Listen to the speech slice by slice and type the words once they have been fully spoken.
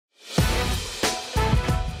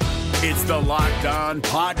It's the Locked On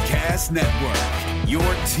Podcast Network, your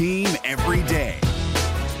team every day.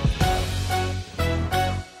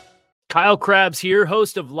 Kyle Krabs here,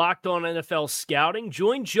 host of Locked On NFL Scouting.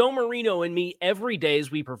 Join Joe Marino and me every day as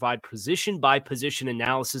we provide position-by-position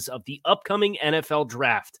analysis of the upcoming NFL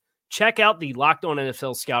Draft. Check out the Locked On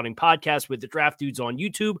NFL Scouting podcast with the Draft Dudes on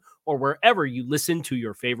YouTube or wherever you listen to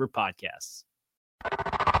your favorite podcasts.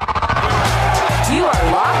 You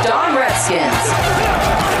are Locked On Redskins,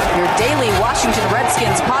 your daily Washington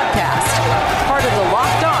Redskins podcast, part of the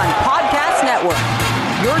Locked On Podcast Network.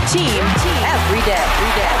 Your team every day.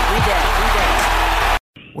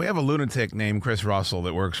 We have a lunatic named Chris Russell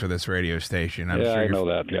that works for this radio station. I know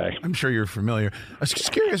that guy. I'm sure you're familiar. I was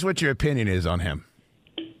just curious what your opinion is on him.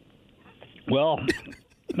 Well,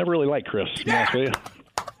 I never really liked Chris, to be honest with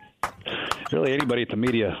you. Really, anybody at the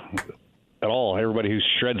media at all, everybody who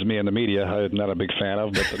shreds me in the media, I'm not a big fan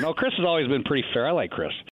of. But no, Chris has always been pretty fair. I like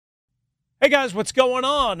Chris. Hey guys, what's going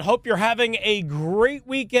on? Hope you're having a great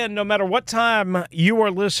weekend no matter what time you are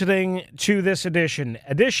listening to this edition.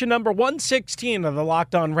 Edition number 116 of the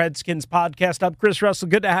Locked On Redskins podcast. I'm Chris Russell.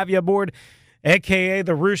 Good to have you aboard, a.k.a.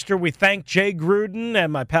 The Rooster. We thank Jay Gruden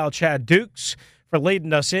and my pal Chad Dukes for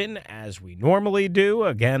leading us in, as we normally do.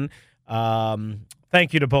 Again,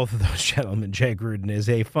 thank you to both of those gentlemen. Jay Gruden is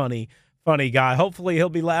a funny guy. Hopefully he'll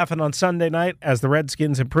be laughing on Sunday night as the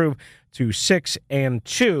Redskins improve to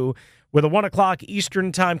 6-2. With a 1 o'clock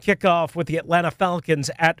Eastern time kickoff with the Atlanta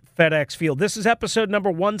Falcons at FedEx Field. This is episode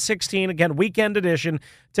number 116, again, weekend edition.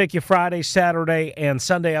 Take you Friday, Saturday, and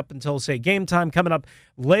Sunday up until, say, game time. Coming up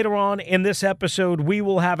later on in this episode, we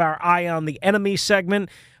will have our Eye on the Enemy segment,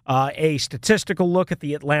 a statistical look at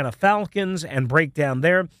the Atlanta Falcons and breakdown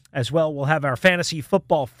there. As well, we'll have our fantasy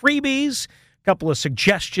football freebies, a couple of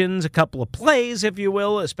suggestions, a couple of plays, if you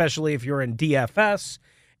will, especially if you're in DFS.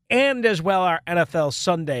 And as well, our NFL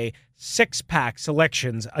Sunday six-pack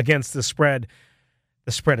selections against the spread.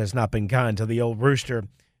 The spread has not been kind to the old Rooster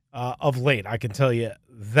of late, I can tell you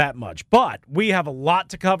that much. But we have a lot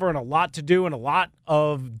to cover and a lot to do and a lot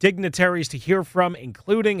of dignitaries to hear from,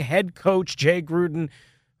 including head coach Jay Gruden,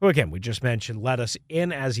 who, again, we just mentioned, let us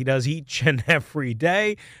in as he does each and every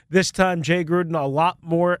day. This time, Jay Gruden a lot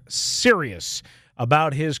more serious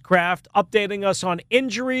about his craft, updating us on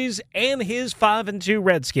injuries and his 5-2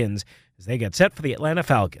 Redskins as they get set for the Atlanta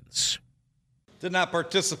Falcons. Did not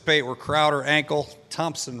participate were Crowder ankle,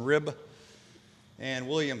 Thompson rib, and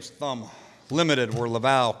Williams thumb. Limited were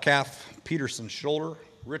Laval calf, Peterson shoulder,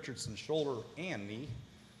 Richardson shoulder and knee,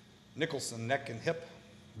 Nicholson neck and hip,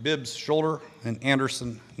 Bibbs shoulder, and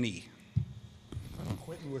Anderson knee.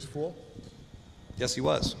 Quentin was full? Yes, he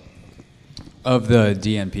was. Of the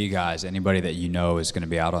DNP guys, anybody that you know is going to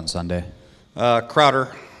be out on Sunday?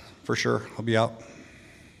 Crowder, for sure. He'll be out.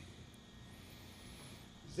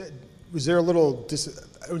 Was there a little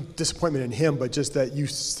disappointment in him, but just that you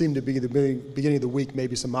seemed to be at the beginning of the week,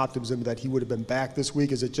 maybe some optimism that he would have been back this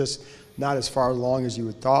week? Is it just not as far along as you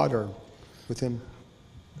had thought, or with him?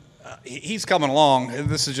 He's coming along.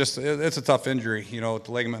 This is just, it's a tough injury, with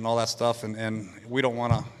the ligament and all that stuff, and we don't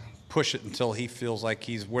want to push it until he feels like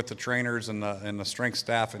he's with the trainers and the strength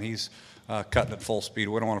staff and he's cutting at full speed.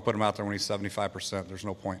 We don't want to put him out there when he's 75%. There's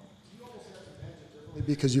no point.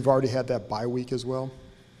 Because you've already had that bye week as well?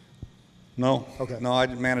 No. Okay. No, I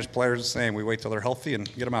manage players the same. We wait till they're healthy and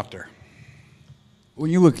get them out there. When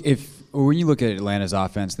you look at Atlanta's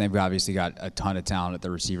offense, they've obviously got a ton of talent at the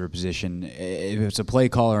receiver position. If it's a play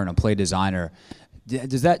caller and a play designer,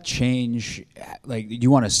 does that change? Like, do you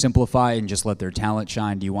want to simplify and just let their talent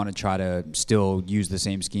shine? Do you want to try to still use the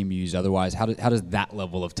same scheme you use otherwise? How does that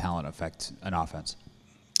level of talent affect an offense?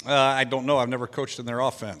 I don't know. I've never coached in their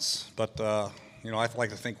offense, but I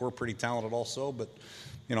like to think we're pretty talented also. But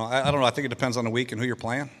I don't know. I think it depends on the week and who you're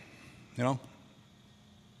playing. Yeah,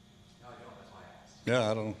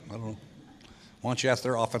 I don't know. Why don't you ask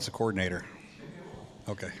their offensive coordinator?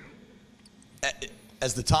 Okay.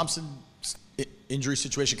 As the Thompson injury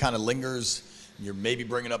situation kind of lingers, you're maybe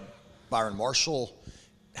bringing up Byron Marshall.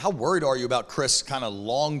 How worried are you about Chris kind of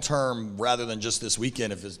long-term rather than just this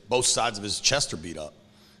weekend if both sides of his chest are beat up?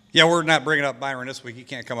 Yeah, we're not bringing up Byron this week. He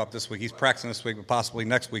can't come up this week. He's practicing this week, but possibly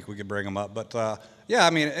next week we could bring him up. But,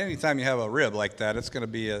 anytime you have a rib like that, it's going to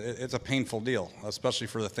be it's a painful deal, especially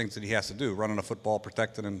for the things that he has to do, running a football,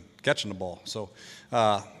 protecting and catching the ball. So,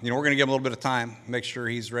 we're going to give him a little bit of time, make sure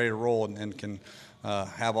he's ready to roll and can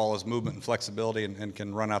have all his movement and flexibility and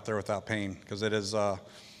can run out there without pain, because it is a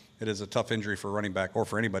tough injury for a running back or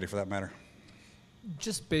for anybody for that matter.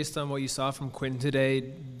 Just based on what you saw from Quentin today,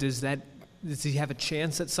 does that does he have a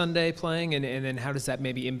chance at Sunday playing? And then how does that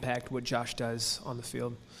maybe impact what Josh does on the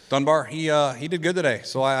field? Dunbar, he did good today.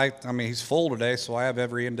 So I mean, he's full today. So I have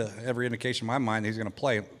every indication in my mind that he's going to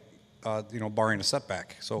play, barring a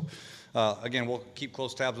setback. So again, we'll keep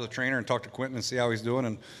close tabs with the trainer and talk to Quentin and see how he's doing.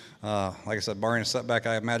 And like I said, barring a setback,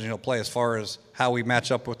 I imagine he'll play. As far as how we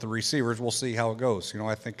match up with the receivers, we'll see how it goes.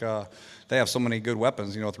 I think they have so many good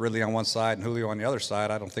weapons. With Ridley on one side and Julio on the other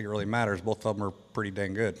side, I don't think it really matters. Both of them are pretty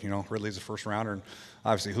dang good. Ridley's a first rounder, and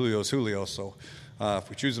obviously Julio's Julio. So if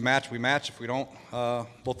we choose a match, we match. If we don't, both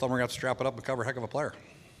of them are going to have to strap it up and cover a heck of a player.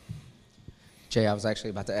 Jay, I was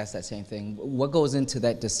actually about to ask that same thing. What goes into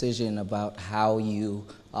that decision about how you,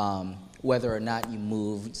 whether or not you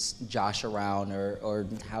move Josh around or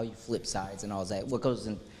how you flip sides and all that? What goes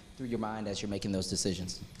through your mind as you're making those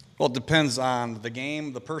decisions? Well, it depends on the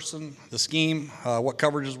game, the person, the scheme, what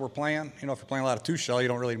coverages we're playing. If you're playing a lot of two-shell, you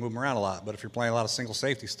don't really move them around a lot. But if you're playing a lot of single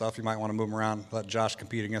safety stuff, you might want to move them around, let Josh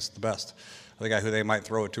compete against the best, the guy who they might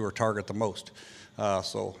throw it to or target the most.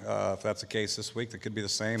 So if that's the case this week, that could be the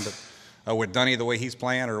same. But with Dunny, the way he's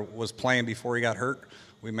playing or was playing before he got hurt,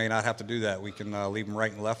 we may not have to do that. We can leave him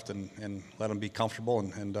right and left and let him be comfortable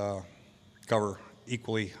and cover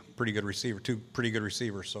equally two pretty good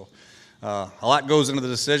receivers. So a lot goes into the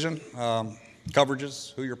decision,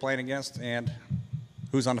 coverages, who you're playing against, and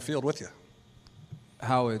who's on the field with you.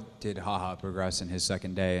 How did HaHa progress in his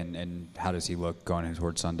second day, and how does he look going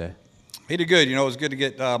towards Sunday? He did good. It was good to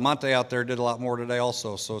get Monte out there. Did a lot more today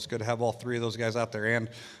also. So it's good to have all three of those guys out there, and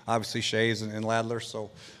obviously Shays and Ladler.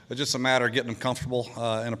 So it's just a matter of getting them comfortable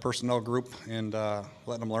in a personnel group and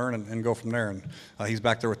letting them learn and go from there. And he's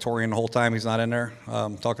back there with Torian the whole time. He's not in there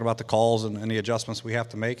talking about the calls and the adjustments we have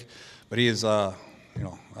to make. But he is, a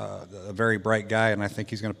very bright guy, and I think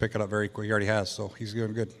he's going to pick it up very quick. He already has, so he's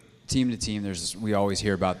doing good. Team to team, we always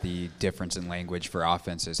hear about the difference in language for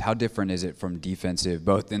offenses. How different is it from defensive,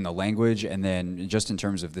 both in the language and then just in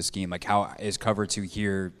terms of the scheme? Like, how is cover 2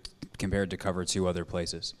 here compared to cover 2 other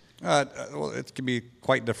places? Well, it can be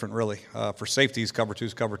quite different, really. For safeties, cover 2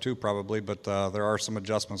 is cover 2 probably, but there are some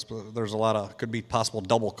adjustments. But there's a lot of could be possible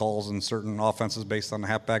double calls in certain offenses based on the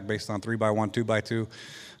halfback, based on 3-by-1,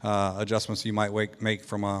 2-by-2 adjustments you might make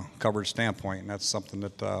from a coverage standpoint, and that's something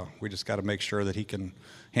that we just got to make sure that he can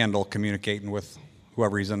handle communicating with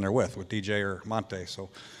whoever he's in there with DJ or Monte. So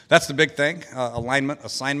that's the big thing, alignment,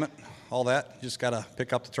 assignment, all that. You just got to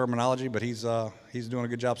pick up the terminology, but he's doing a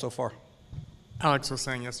good job so far. Alex was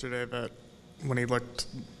saying yesterday that when he looked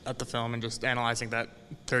at the film and just analyzing that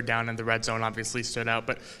third down in the red zone obviously stood out.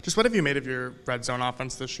 But just what have you made of your red zone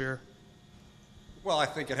offense this year? Well, I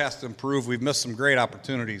think it has to improve. We've missed some great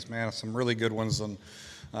opportunities, man, some really good ones. And,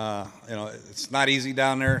 it's not easy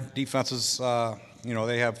down there. Defenses,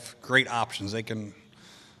 they have great options. They can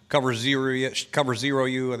cover zero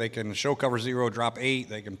you. They can show cover 0, drop 8.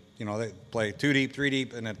 They can, they play 2 deep, 3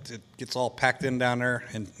 deep, and it gets all packed in down there.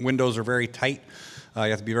 And windows are very tight. You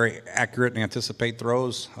have to be very accurate and anticipate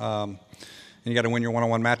throws. And you got to win your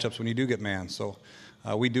one-on-one matchups when you do get man. So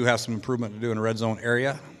we do have some improvement to do in the red zone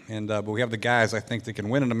area. And but we have the guys, I think, that can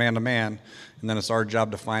win in a man-to-man. And then it's our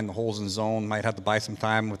job to find the holes in zone. Might have to buy some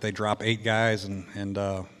time if they drop 8 guys and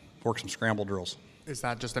work some scramble drills. Is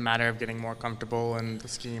that just a matter of getting more comfortable in the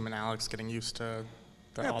scheme and Alex getting used to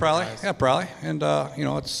all probably. the guys? Yeah, probably. And,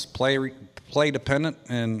 it's play dependent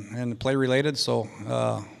and play related. So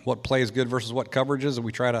what play is good versus what coverage is, and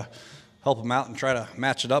we try to help them out and try to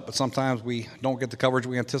match it up. But sometimes we don't get the coverage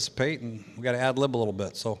we anticipate, and we got to ad-lib a little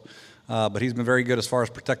bit. So, but he's been very good as far as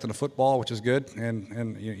protecting the football, which is good.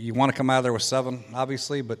 And you want to come out of there with 7,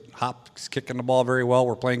 obviously, but Hop's kicking the ball very well.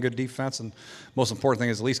 We're playing good defense, and most important thing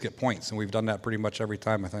is at least get points, and we've done that pretty much every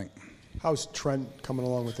time, I think. How's Trent coming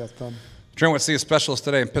along with that thumb? Trent went to see a specialist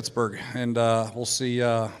today in Pittsburgh, and we'll see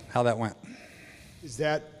how that went. Is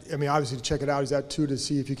that, obviously to check it out, is that too to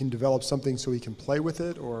see if you can develop something so he can play with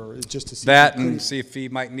it, or is just to see that and see if he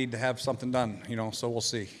might need to have something done, so we'll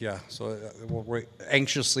see. Yeah, so we're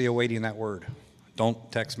anxiously awaiting that word. Don't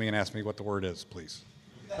text me and ask me what the word is, please.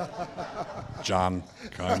 John,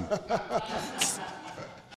 come.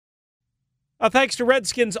 Thanks to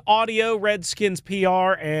Redskins Audio, Redskins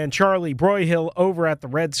PR, and Charlie Broyhill over at the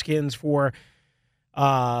Redskins for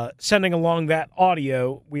sending along that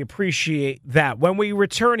audio. We appreciate that. When we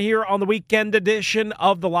return here on the weekend edition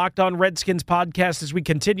of the Locked On Redskins podcast, as we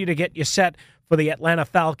continue to get you set for the Atlanta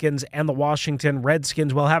Falcons and the Washington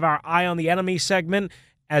Redskins, we'll have our Eye on the Enemy segment.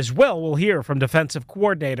 As well, we'll hear from defensive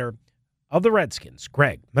coordinator of the Redskins,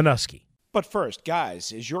 Greg Manusky. But first,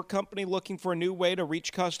 guys, is your company looking for a new way to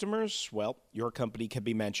reach customers? Well, your company can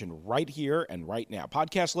be mentioned right here and right now.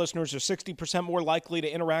 Podcast listeners are 60% more likely to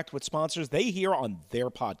interact with sponsors they hear on their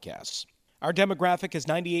podcasts. Our demographic is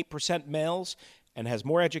 98% males and has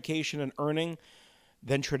more education and earning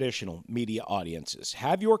than traditional media audiences.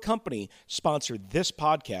 Have your company sponsor this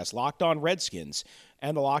podcast, Locked On Redskins,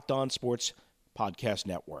 and the Locked On Sports Podcast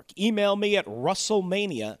Network. Email me at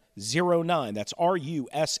Russellmania09. That's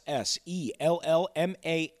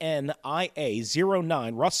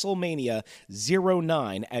RUSSELLMANIA09.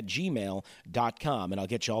 Russellmania09 at gmail.com, and I'll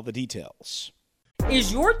get you all the details.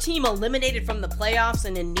 Is your team eliminated from the playoffs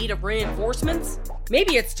and in need of reinforcements?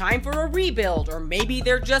 Maybe it's time for a rebuild, or maybe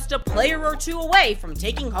they're just a player or two away from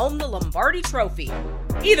taking home the Lombardi Trophy.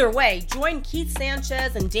 Either way, join Keith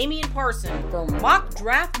Sanchez and Damian Parson for Mock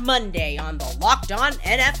Draft Monday on the Locked On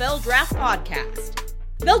NFL Draft Podcast.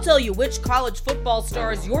 They'll tell you which college football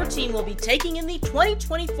stars your team will be taking in the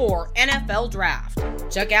 2024 NFL Draft.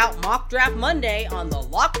 Check out Mock Draft Monday on the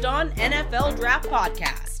Locked On NFL Draft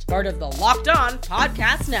Podcast. Part of the Locked On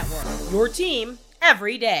Podcast Network. Your team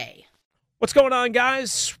every day. What's going on,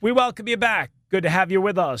 guys? We welcome you back. Good to have you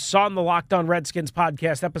with us on the Locked On Redskins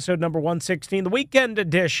podcast, episode number 116, the weekend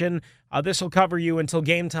edition. This will cover you until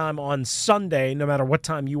game time on Sunday, no matter what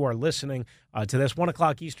time you are listening to this 1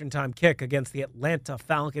 o'clock Eastern time kick against the Atlanta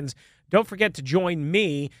Falcons. Don't forget to join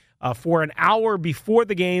me for an hour before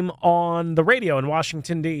the game on the radio in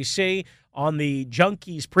Washington, D.C., on the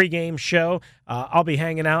Junkies pregame show. I'll be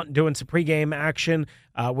hanging out and doing some pregame action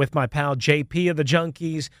with my pal JP of the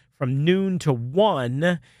Junkies from noon to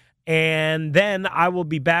 1. And then I will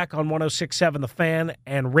be back on 106.7 The Fan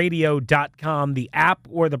and radio.com, the app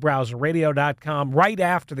or the browser, radio.com, right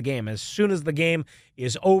after the game. As soon as the game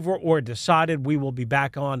is over or decided, we will be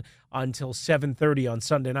back on until 7:30 on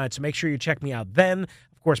Sunday night. So make sure you check me out then.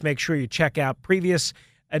 Of course, make sure you check out previous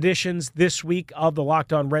editions this week of the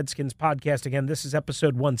Locked On Redskins podcast. Again, this is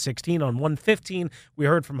episode 116. On 115, we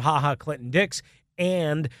heard from Clinton Dix,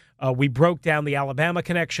 and we broke down the Alabama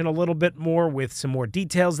connection a little bit more with some more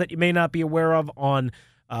details that you may not be aware of on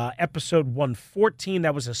episode 114.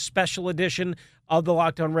 That was a special edition of the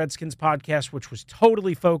Locked On Redskins podcast, which was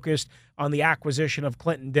totally focused on the acquisition of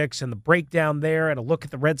Clinton Dix and the breakdown there and a look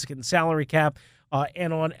at the Redskins salary cap.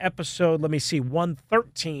 And on episode,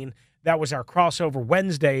 113, that was our crossover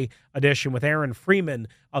Wednesday edition with Aaron Freeman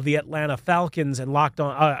of the Atlanta Falcons and Locked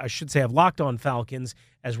On Falcons,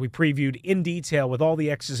 as we previewed in detail with all the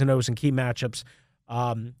X's and O's and key matchups,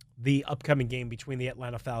 the upcoming game between the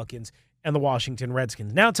Atlanta Falcons and the Washington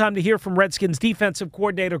Redskins. Now time to hear from Redskins defensive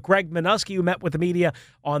coordinator Greg Manusky, who met with the media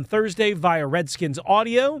on Thursday via Redskins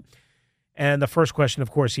audio. And the first question, of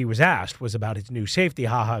course, he was asked was about his new safety,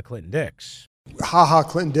 Clinton Dix.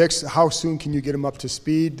 Clinton Dix, how soon can you get him up to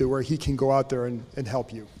speed to where he can go out there and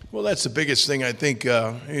help you? Well, that's the biggest thing. I think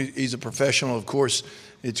he's a professional, of course.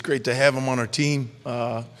 It's great to have him on our team.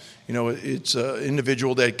 It's an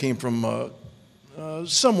individual that came from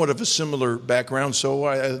somewhat of a similar background, so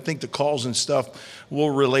I think the calls and stuff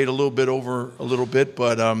will relate a little bit.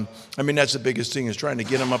 But, that's the biggest thing is trying to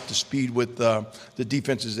get him up to speed with the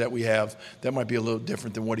defenses that we have. That might be a little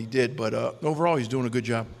different than what he did, but overall he's doing a good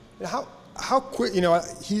job. How quick,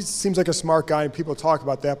 he seems like a smart guy and people talk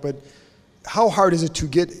about that, but how hard is it to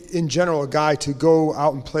get, in general, a guy to go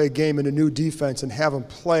out and play a game in a new defense and have him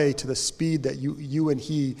play to the speed that you and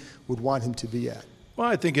he would want him to be at? Well,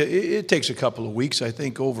 I think it takes a couple of weeks. I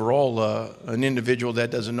think overall, an individual that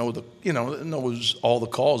doesn't know knows all the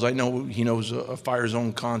calls. I know he knows a fire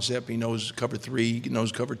zone concept. He knows cover 3. He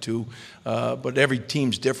knows cover 2. But every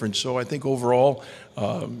team's different. So I think overall,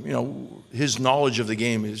 his knowledge of the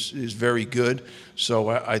game is very good. So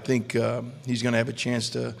I think he's going to have a chance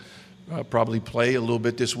to probably play a little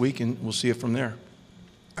bit this week, and we'll see it from there.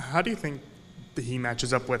 How do you think he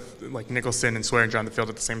matches up with Nicholson and Swearinger on the field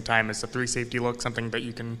at the same time? Is the 3 safety look something that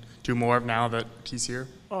you can do more of now that he's here?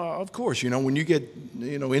 Of course, when you get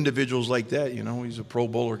individuals like that, he's a Pro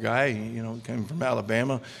Bowler guy. Coming from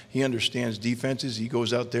Alabama, he understands defenses. He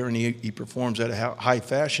goes out there and he performs at a high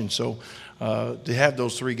fashion. So to have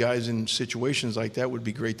those 3 guys in situations like that would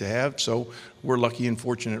be great to have. So we're lucky and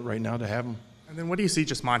fortunate right now to have them. And then what do you see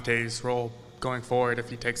just Monte's role going forward if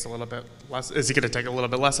he takes a little bit less? Is he going to take a little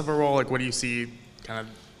bit less of a role? What do you see kind of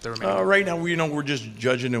the remaining? Right now, we're just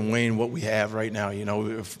judging and weighing what we have right now,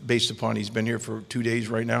 based upon he's been here for 2 days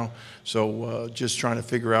right now. So just trying to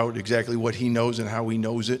figure out exactly what he knows and how he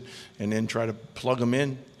knows it, and then try to plug him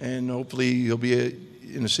in, and hopefully he'll be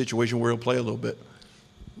in a situation where he'll play a little bit.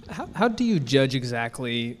 How do you judge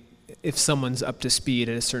exactly if someone's up to speed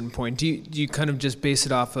at a certain point? Do you kind of just base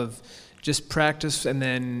it off of just practice and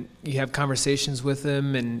then you have conversations with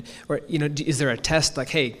them, or is there a test like,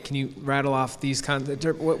 hey, can you rattle off these kinds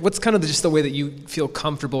of, what's kind of just the way that you feel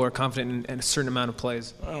comfortable or confident in a certain amount of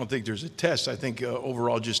plays? I don't think there's a test. I think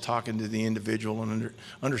overall just talking to the individual and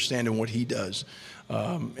understanding what he does.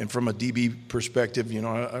 And from a DB perspective,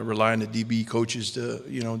 I rely on the DB coaches to,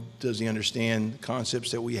 does he understand the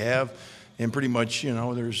concepts that we have? And pretty much,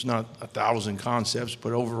 there's not 1,000 concepts,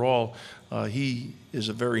 but overall, he is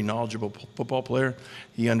a very knowledgeable football player.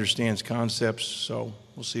 He understands concepts, so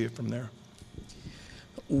we'll see it from there.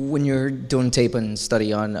 When you're doing tape and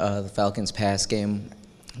study on the Falcons' pass game,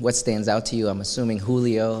 what stands out to you? I'm assuming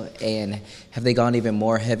Julio, and have they gone even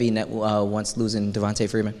more heavy net once losing Devontae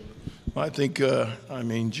Freeman? Well, I think,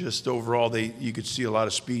 just overall, you could see a lot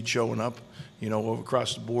of speed showing up,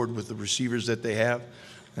 across the board with the receivers that they have.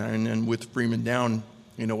 And then with Freeman down,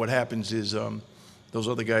 what happens is those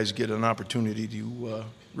other guys get an opportunity to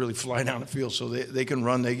really fly down the field. So they can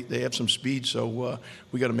run. They have some speed, so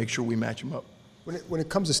we got to make sure we match them up. When it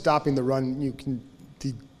comes to stopping the run,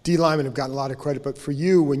 the D linemen have gotten a lot of credit. But for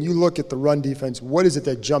you, when you look at the run defense, what is it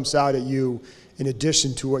that jumps out at you in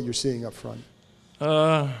addition to what you're seeing up front?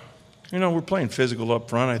 We're playing physical up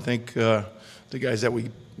front. I think the guys that we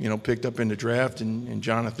picked up in the draft and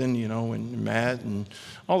Jonathan, and Matt and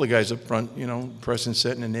all the guys up front, Preston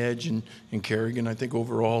setting an edge and Kerrigan. I think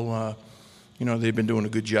overall, they've been doing a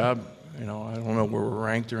good job. I don't know where we're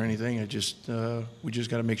ranked or anything. We just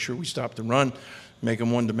got to make sure we stop the run, make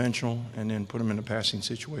them one-dimensional, and then put them in a passing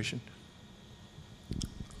situation.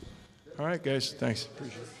 All right, guys. Thanks.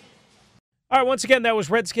 Appreciate it. All right, once again, that was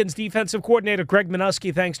Redskins defensive coordinator Greg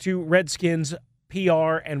Manusky. Thanks to Redskins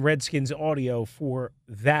PR and Redskins audio for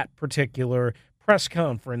that particular press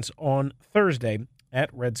conference on Thursday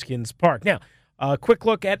at Redskins Park. Now, a quick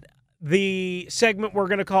look at the segment we're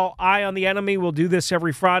going to call Eye on the Enemy. We'll do this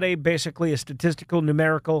every Friday, basically a statistical,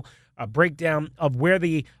 numerical breakdown of where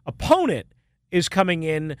the opponent is coming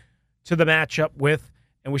in to the matchup with.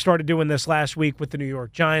 And we started doing this last week with the New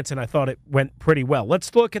York Giants, and I thought it went pretty well.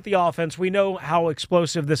 Let's look at the offense. We know how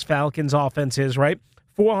explosive this Falcons offense is, right?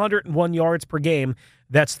 401 yards per game.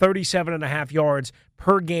 That's 37.5 yards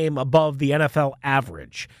per game above the NFL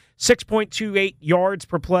average. 6.28 yards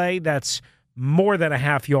per play. That's more than a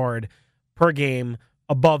half yard per game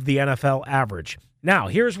above the NFL average. Now,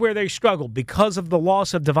 here's where they struggled. Because of the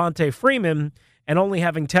loss of Devontae Freeman and only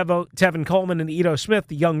having Tevin Coleman and Ito Smith,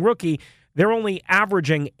 the young rookie, they're only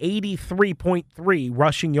averaging 83.3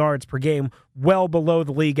 rushing yards per game, well below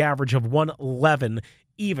the league average of 111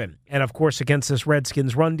 even. And, of course, against this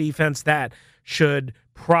Redskins run defense, that should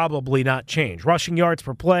probably not change. Rushing yards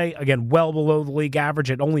per play, again, well below the league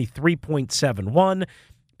average at only 3.71.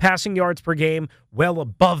 Passing yards per game, well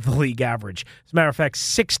above the league average. As a matter of fact,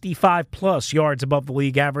 65-plus yards above the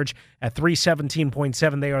league average at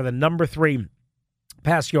 317.7. They are the number 3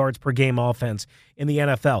 pass yards per game offense in the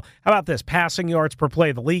NFL. How about this? Passing yards per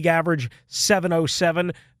play. The league average,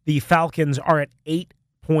 707. The Falcons are at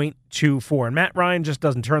 8.24. And Matt Ryan just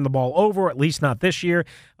doesn't turn the ball over, at least not this year.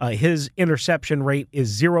 His interception rate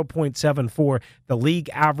is 0.74. The league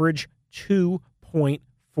average,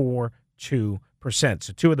 2.42%.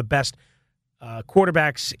 So two of the best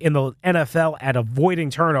quarterbacks in the NFL at avoiding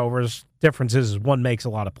turnovers. Difference is one makes a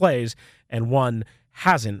lot of plays and one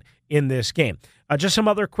hasn't in this game. Just some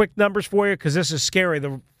other quick numbers for you because this is scary.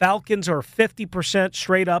 The Falcons are 50%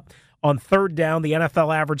 straight up on third down. The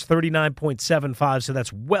NFL average 39.75, so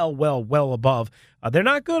that's well above. They're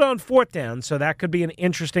not good on fourth down, so that could be an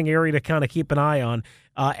interesting area to kind of keep an eye on.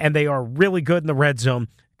 And they are really good in the red zone,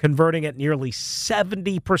 converting at nearly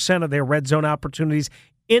 70% of their red zone opportunities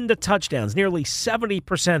into touchdowns. Nearly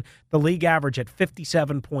 70%, the league average at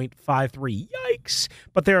 57.53. Yikes.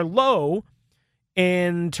 But they're low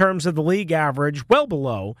in terms of the league average, well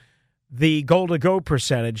below the goal-to-go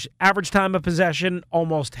percentage. Average time of possession,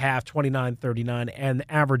 almost half, 29-39, and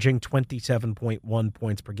averaging 27.1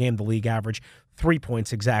 points per game. The league average, 3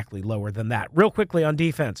 points exactly lower than that. Real quickly on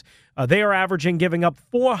defense, they are averaging giving up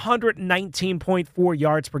 419.4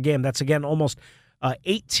 yards per game. That's, again, almost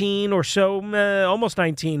 18 or so, almost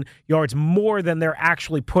 19 yards more than they're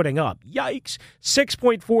actually putting up. Yikes.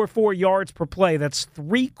 6.44 yards per play. That's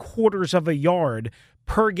 3/4 of a yard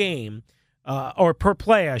per game, or per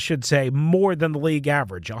play, I should say, more than the league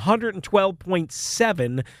average.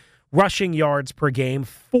 112.7 rushing yards per game,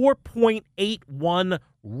 4.81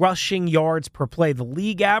 rushing yards per play. The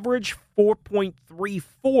league average,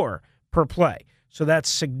 4.34 per play. So that's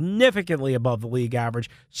significantly above the league average.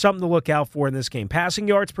 Something to look out for in this game. Passing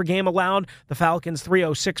yards per game allowed, the Falcons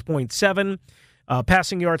 306.7.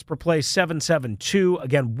 Passing yards per play, 772.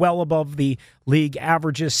 Again, well above the league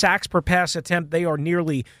averages. Sacks per pass attempt, they are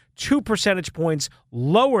nearly 2 percentage points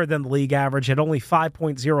lower than the league average at only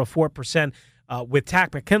 5.04%. With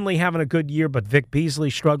Tack McKinley having a good year, but Vic Beasley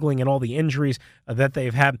struggling and all the injuries that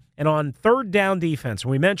they've had. And on third down defense,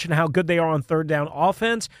 we mentioned how good they are on third down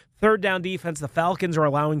offense. Third down defense, the Falcons are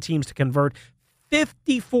allowing teams to convert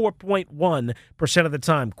 54.1% of the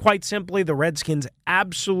time. Quite simply, the Redskins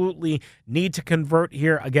absolutely need to convert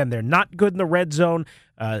here. Again, they're not good in the red zone,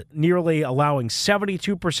 nearly allowing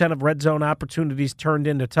 72% of red zone opportunities turned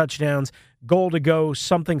into touchdowns. Goal to go,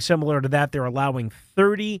 something similar to that. They're allowing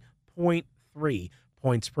 30.3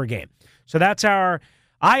 points per game. So that's our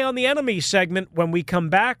Eye on the Enemy segment. When we come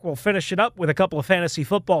back, we'll finish it up with a couple of fantasy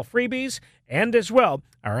football freebies and as well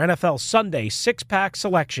our NFL Sunday six-pack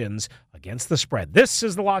selections against the spread. This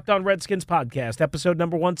is the Locked On Redskins podcast, episode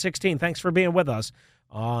number 116. Thanks for being with us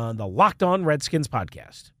on the Locked On Redskins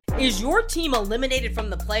podcast. Is your team eliminated from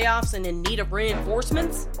the playoffs and in need of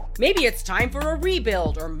reinforcements? Maybe it's time for a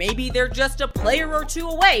rebuild, or maybe they're just a player or two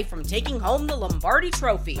away from taking home the Lombardi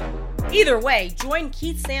Trophy. Either way, join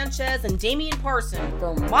Keith Sanchez and Damian Parson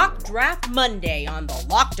for Mock Draft Monday on the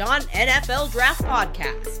Locked On NFL Draft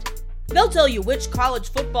Podcast. They'll tell you which college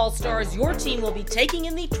football stars your team will be taking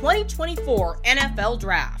in the 2024 NFL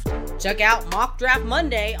Draft. Check out Mock Draft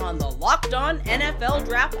Monday on the Locked On NFL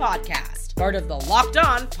Draft Podcast, part of the Locked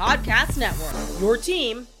On Podcast Network, your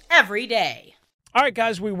team every day. All right,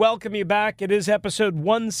 guys, we welcome you back. It is episode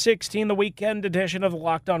 116, the weekend edition of the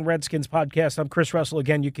Locked On Redskins podcast. I'm Chris Russell.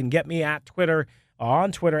 Again, you can get me at Twitter, at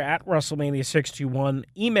RussellMania621.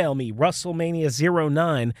 Email me,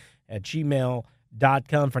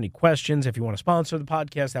 RussellMania09@gmail.com for any questions. If you want to sponsor the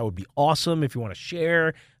podcast, that would be awesome. If you want to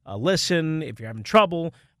share, listen, if you're having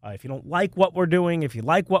trouble, if you don't like what we're doing, if you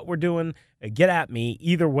like what we're doing, get at me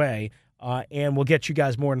either way, and we'll get you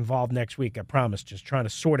guys more involved next week, I promise. Just trying to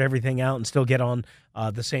sort everything out and still get on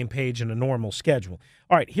the same page in a normal schedule.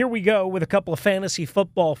 All right, here we go with a couple of fantasy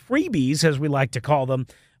football freebies, as we like to call them,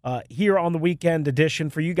 here on the weekend edition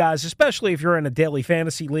for you guys, especially if you're in a daily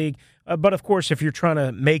fantasy league. But, of course, if you're trying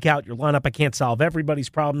to make out your lineup, I can't solve everybody's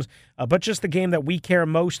problems. But just the game that we care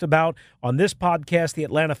most about on this podcast, the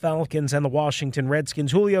Atlanta Falcons and the Washington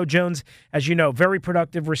Redskins. Julio Jones, as you know, very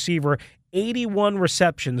productive receiver, 81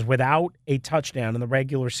 receptions without a touchdown in the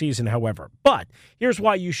regular season, however. But here's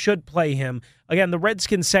why you should play him. Again, the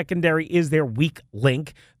Redskins secondary is their weak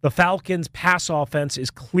link. The Falcons' pass offense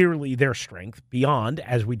is clearly their strength, beyond,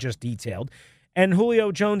 as we just detailed. And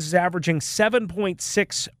Julio Jones is averaging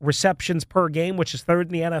 7.6 receptions per game, which is third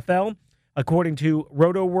in the NFL, according to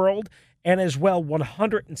Roto World, and as well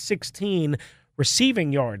 116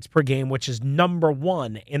 receiving yards per game, which is number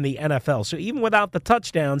one in the NFL. So even without the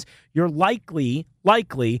touchdowns, you're likely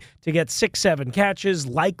to get 6-7 catches,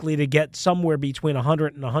 likely to get somewhere between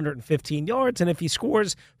 100 and 115 yards. And if he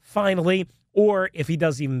scores, finally, or if he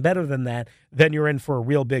does even better than that, then you're in for a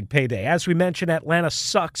real big payday. As we mentioned, Atlanta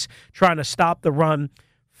sucks trying to stop the run.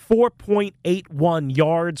 4.81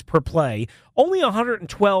 yards per play, only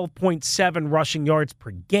 112.7 rushing yards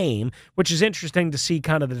per game, which is interesting to see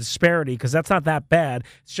kind of the disparity because that's not that bad.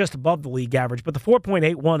 It's just above the league average, but the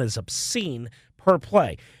 4.81 is obscene per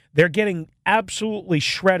play. They're getting absolutely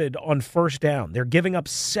shredded on first down. They're giving up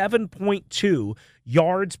 7.2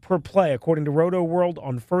 yards per play, according to Roto World,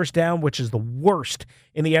 on first down, which is the worst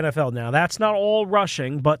in the NFL. Now, that's not all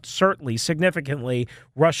rushing, but certainly significantly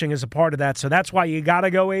rushing is a part of that. So that's why you got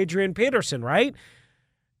to go Adrian Peterson, right?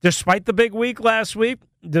 Despite the big week last week,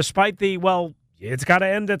 despite the, well, it's got to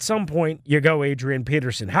end at some point, you go Adrian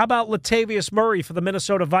Peterson. How about Latavius Murray for the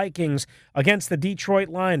Minnesota Vikings against the Detroit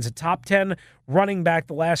Lions? A top 10 running back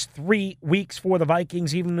the last 3 weeks for the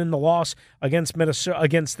Vikings, even in the loss against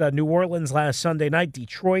New Orleans last Sunday night.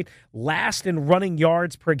 Detroit last in running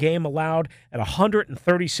yards per game allowed at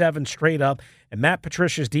 137 straight up. And Matt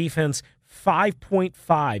Patricia's defense,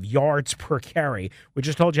 5.5 yards per carry. We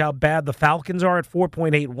just told you how bad the Falcons are at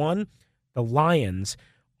 4.81. The Lions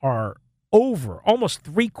are over almost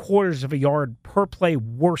 3/4 of a yard per play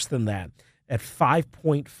worse than that at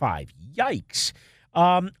 5.5. Yikes.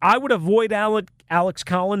 I would avoid Alex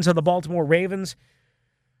Collins of the Baltimore Ravens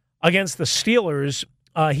against the Steelers.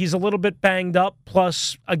 He's a little bit banged up.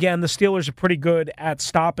 Plus, again, the Steelers are pretty good at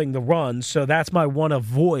stopping the run, so that's my one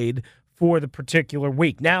avoid for the particular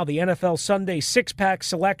week. Now, the NFL Sunday six-pack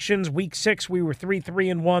selections. Week 6, we were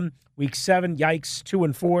 3-3-1. Week 7, yikes,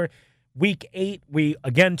 2-4. Week 8, we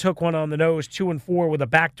again took one on the nose, 2-4 with a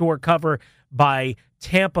backdoor cover by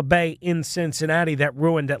Tampa Bay in Cincinnati that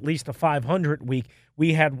ruined at least a 500 week.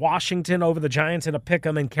 We had Washington over the Giants in a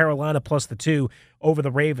pick'em and Carolina plus the 2 over the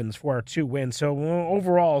Ravens for our 2 wins. So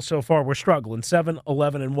overall, so far, we're struggling.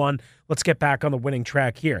 7-11-1. Let's get back on the winning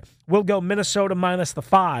track here. We'll go Minnesota minus the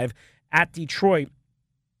 5 at Detroit.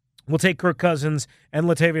 We'll take Kirk Cousins and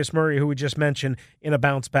Latavius Murray, who we just mentioned, in a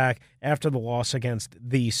bounce back after the loss against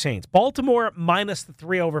the Saints. Baltimore minus the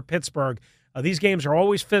 3 over Pittsburgh. These games are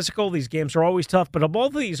always physical. These games are always tough. But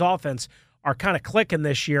both of these offense are kind of clicking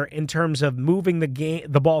this year in terms of moving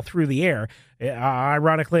the ball through the air.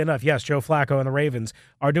 Ironically enough, yes, Joe Flacco and the Ravens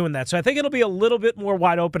are doing that. So I think it'll be a little bit more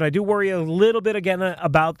wide open. I do worry a little bit again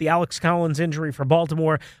about the Alex Collins injury for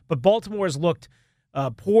Baltimore. But Baltimore's looked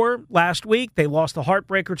poor last week. They lost a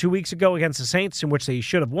heartbreaker 2 weeks ago against the Saints, in which they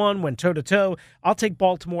should have won, went toe-to-toe. I'll take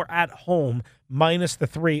Baltimore at home minus the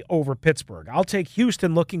 3 over Pittsburgh. I'll take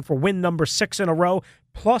Houston looking for win number 6 in a row,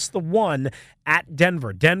 plus the 1 at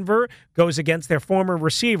Denver. Denver goes against their former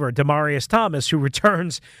receiver, Demaryius Thomas, who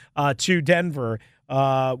returns to Denver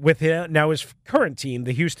with now his current team,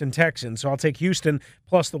 the Houston Texans. So I'll take Houston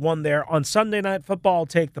plus the 1 there. On Sunday Night Football, I'll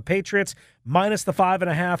take the Patriots minus the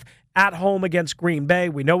 5.5 at home against Green Bay.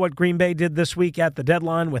 We know what Green Bay did this week at the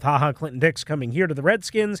deadline with Clinton-Dix coming here to the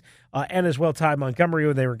Redskins and as well Ty Montgomery,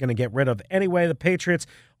 who they were going to get rid of anyway. The Patriots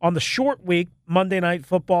on the short week, Monday Night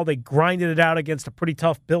Football, they grinded it out against a pretty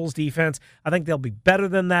tough Bills defense. I think they'll be better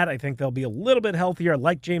than that. I think they'll be a little bit healthier. I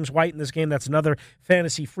like James White in this game. That's another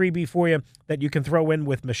fantasy freebie for you that you can throw in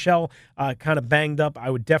with Michelle kind of banged up. I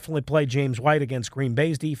would definitely play James White against Green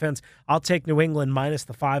Bay's defense. I'll take New England minus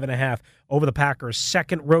the 5.5 over the Packers.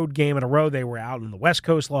 Second road game in a row. They were out on the West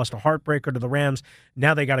Coast, lost a heartbreaker to the Rams.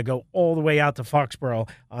 Now they got to go all the way out to Foxborough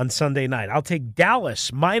on Sunday night. I'll take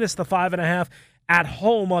Dallas minus the 5.5 at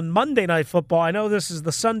home on Monday Night Football. I know this is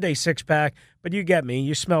the Sunday six-pack, but you get me.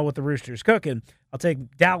 You smell what the Rooster's cooking. I'll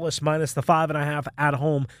take Dallas minus the 5.5 at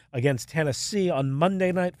home against Tennessee on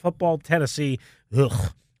Monday Night Football. Tennessee,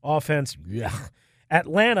 offense,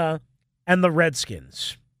 Atlanta and the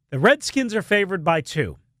Redskins. The Redskins are favored by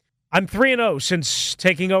 2. I'm 3-0 since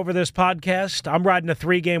taking over this podcast. I'm riding a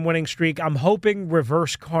 3-game winning streak. I'm hoping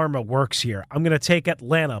reverse karma works here. I'm going to take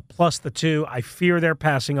Atlanta plus the 2. I fear their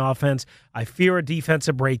passing offense. I fear a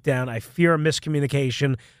defensive breakdown. I fear a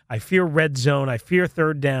miscommunication. I fear red zone. I fear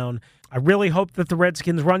third down. I really hope that the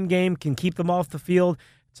Redskins' run game can keep them off the field.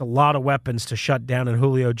 It's a lot of weapons to shut down in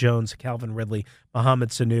Julio Jones, Calvin Ridley,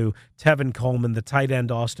 Mohamed Sanu, Tevin Coleman, the tight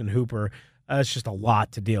end Austin Hooper. It's just a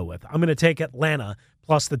lot to deal with. I'm going to take Atlanta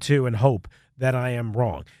plus the 2 and hope that I am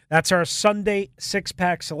wrong. That's our Sunday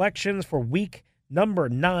six-pack selections for week number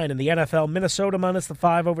 9 in the NFL. Minnesota minus the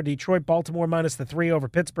 5 over Detroit. Baltimore minus the 3 over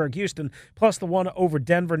Pittsburgh. Houston plus the 1 over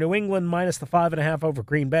Denver. New England minus the 5.5 over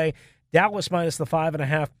Green Bay. Dallas minus the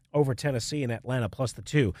 5.5 over Tennessee, and Atlanta plus the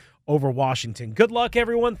 2 over Washington. Good luck,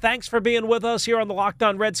 everyone. Thanks for being with us here on the Locked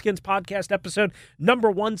On Redskins podcast episode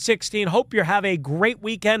number 116. Hope you have a great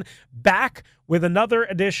weekend. Back with another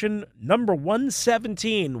edition, number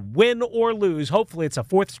 117, win or lose. Hopefully it's a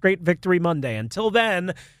 4th straight victory Monday. Until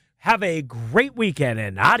then, have a great weekend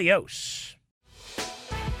and adios.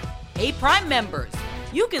 Hey, Prime members,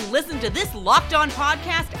 you can listen to this Locked On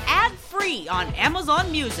podcast ad-free on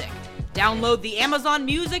Amazon Music. Download the Amazon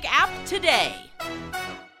Music app today.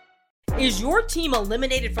 Is your team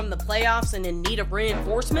eliminated from the playoffs and in need of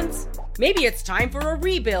reinforcements? Maybe it's time for a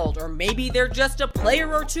rebuild, or maybe they're just a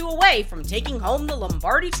player or 2 away from taking home the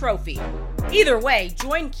Lombardi Trophy. Either way,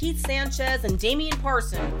 join Keith Sanchez and Damian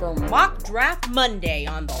Parson for Mock Draft Monday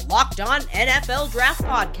on the Locked On NFL Draft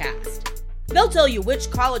Podcast. They'll tell you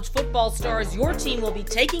which college football stars your team will be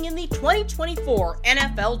taking in the 2024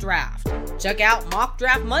 NFL Draft. Check out Mock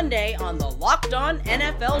Draft Monday on the Locked On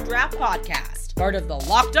NFL Draft Podcast, part of the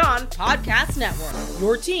Locked On Podcast Network.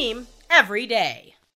 Your team every day.